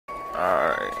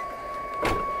Alright.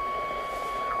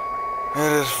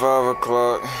 It is 5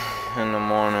 o'clock in the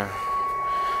morning.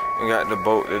 We got the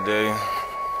boat today.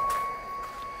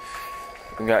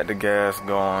 We got the gas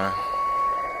going.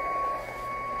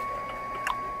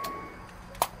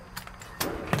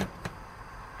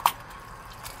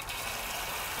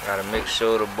 Gotta make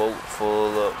sure the boat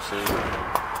full up too.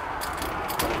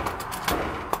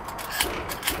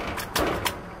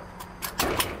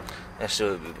 That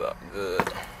should be about good.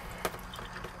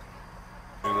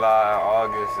 July,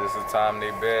 August is the time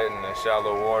they bed in the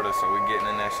shallow water, so we're getting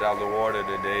in that shallow water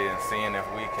today and seeing if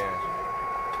we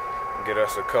can get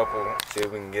us a couple, see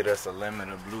if we can get us a limit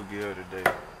of bluegill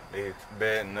today. They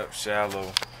bedding up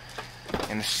shallow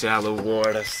in the shallow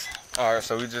waters. Alright,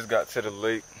 so we just got to the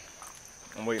lake.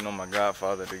 I'm waiting on my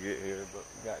godfather to get here, but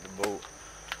we got the boat.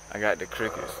 I got the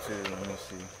crickets too, let me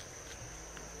see.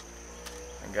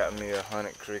 I got me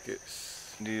 100 crickets.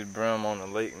 These brim on the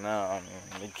lake now, I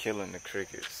mean, they killing the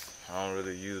crickets. I don't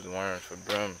really use worms for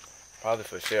brim. Probably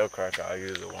for shell cracker I'll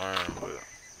use a worm, but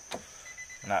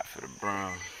not for the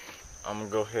brim. I'm gonna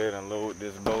go ahead and load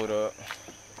this boat up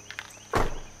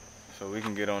so we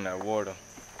can get on that water.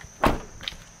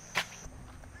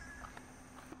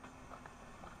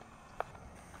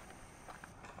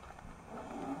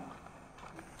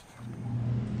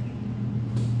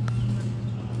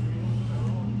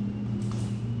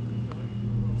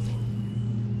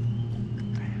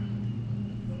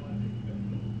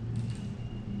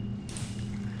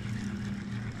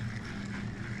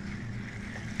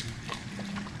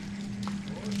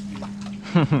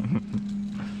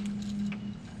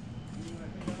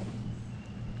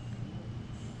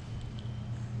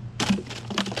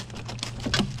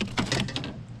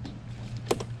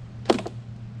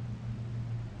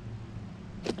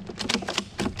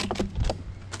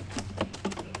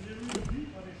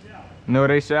 No,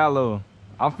 they shallow.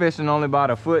 I'm fishing only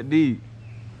about a foot deep.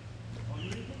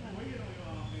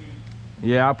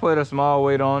 Yeah, I put a small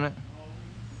weight on it.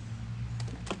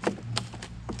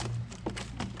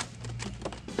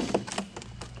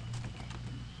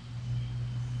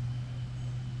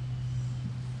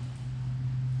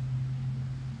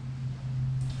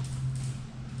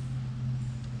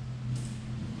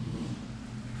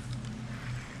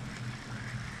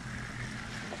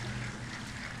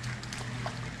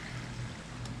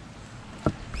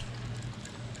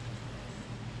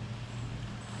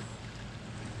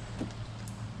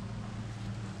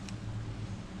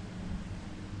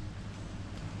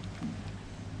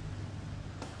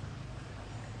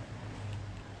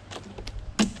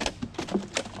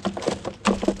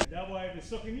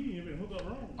 Sucking in, you've been hooked up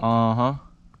wrong. Uh-huh.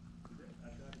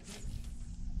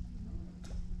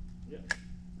 Yep.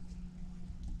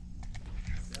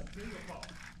 That's your fault.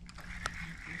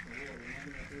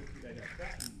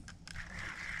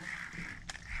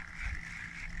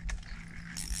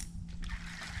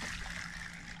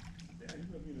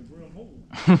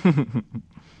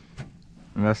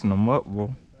 Messing them up,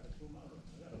 bro.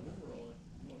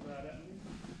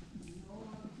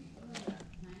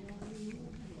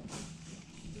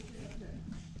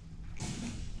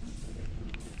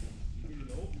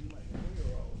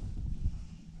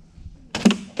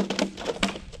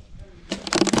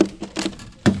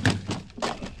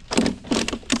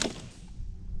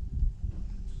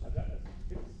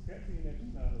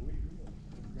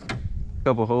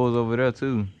 Couple holes over there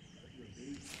too.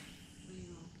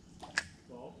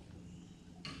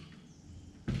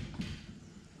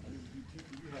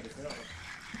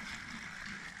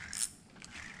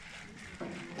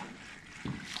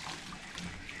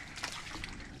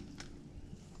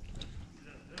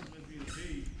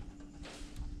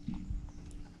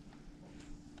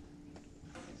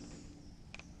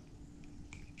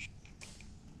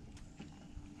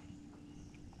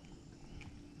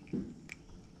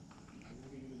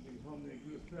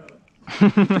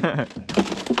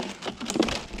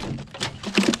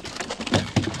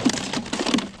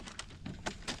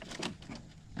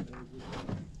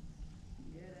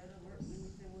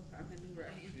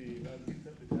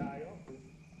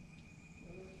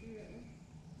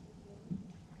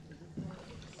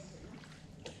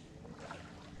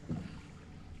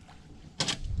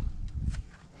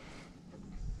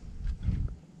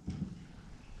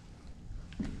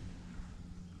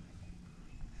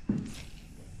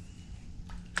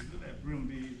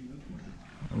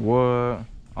 What?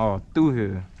 Oh, through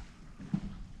here.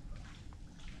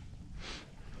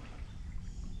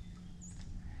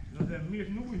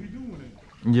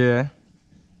 Yeah.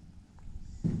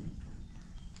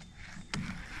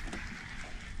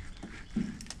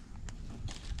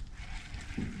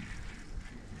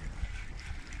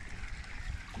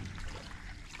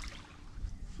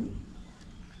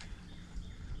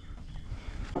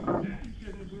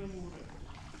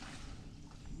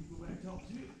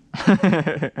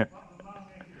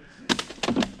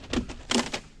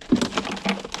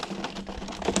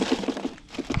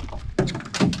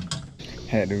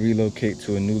 Had to relocate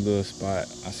to a new little spot.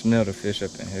 I smelled a fish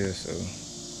up in here, so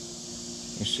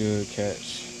we should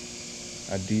catch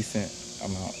a decent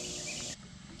amount.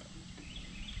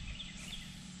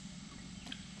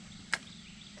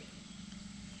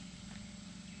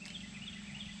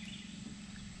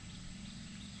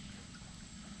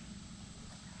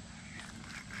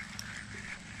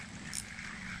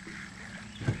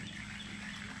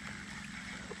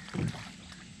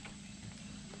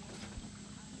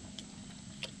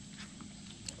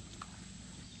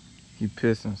 He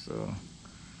pissing, so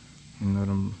you know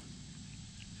them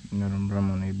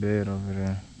brum on their bed over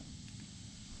there.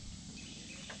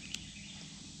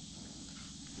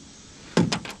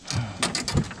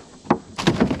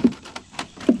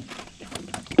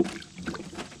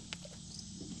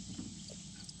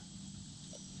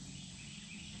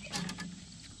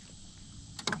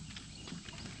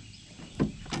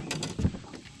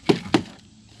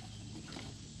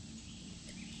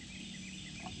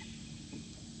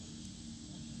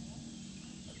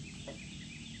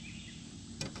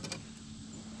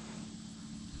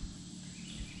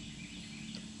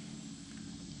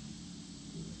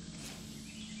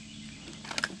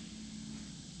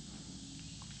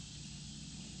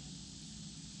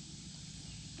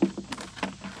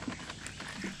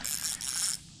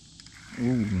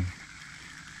 Ooh.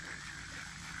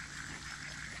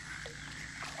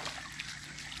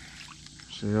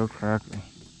 Shell cracker.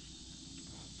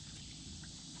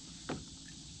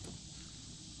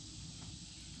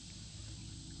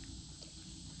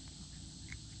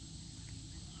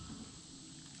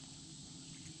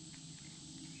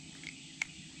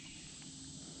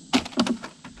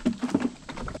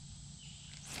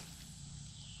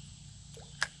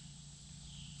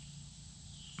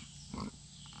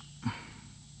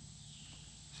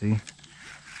 See?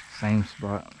 Same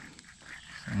spot.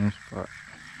 Same spot.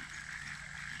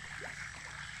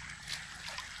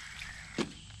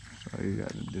 That's all you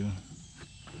gotta do.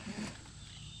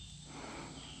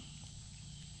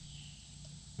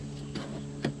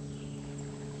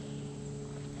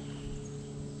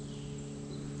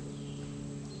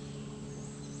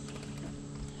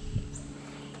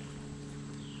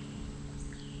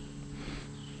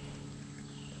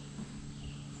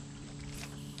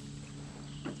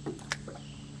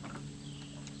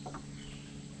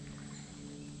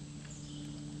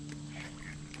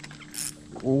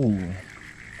 Ooh.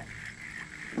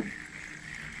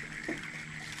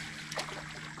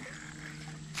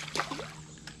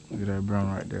 Look at that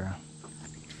brown right there.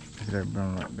 Look at that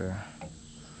brown right there.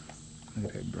 Look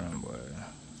at that brown boy.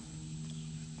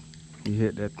 He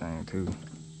hit that thing too.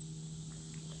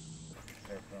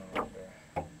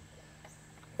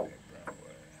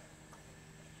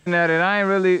 Looking at it, I ain't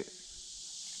really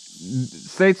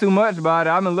say too much about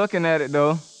it. I've been looking at it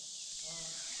though.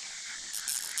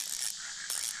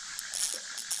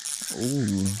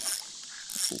 Ooh.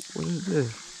 What is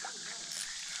this?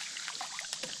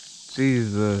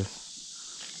 Jesus.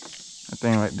 That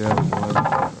thing right there, boy. Look at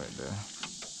that right there.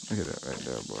 Look at that right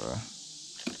there, boy.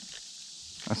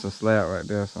 That's a slab right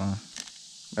there, son.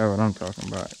 That's what I'm talking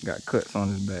about. Got cuts on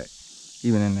his back.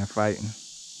 Even in there fighting.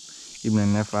 Even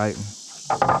in there fighting.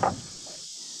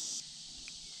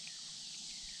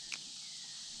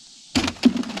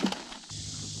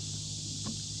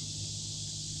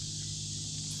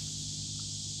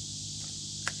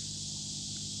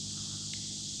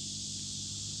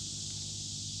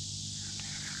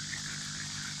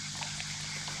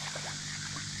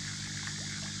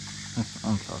 That's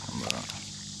what I'm talking about.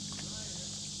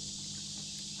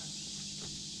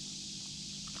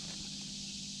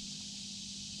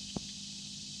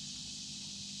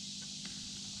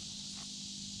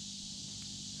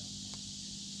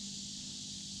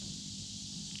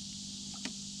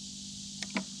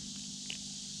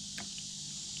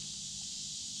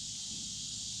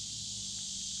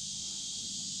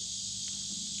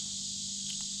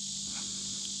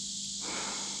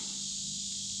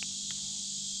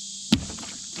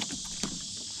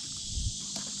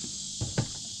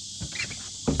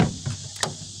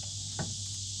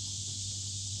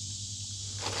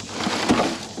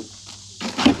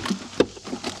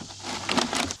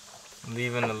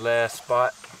 Leaving the last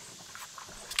spot.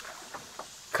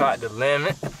 Caught the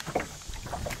limit.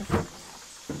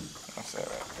 What's that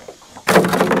right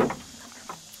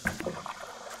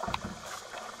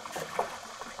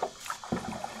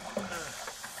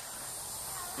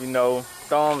there? You know,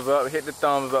 thumbs up, hit the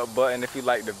thumbs up button if you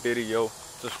like the video.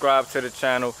 Subscribe to the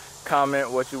channel,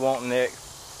 comment what you want next.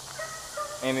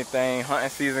 anything. Hunting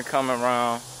season coming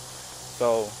around,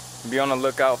 so be on the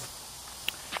lookout.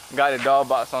 Got a dog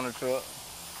box on the truck.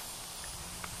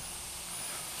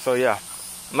 So yeah,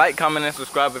 like, comment, and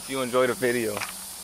subscribe if you enjoyed the video.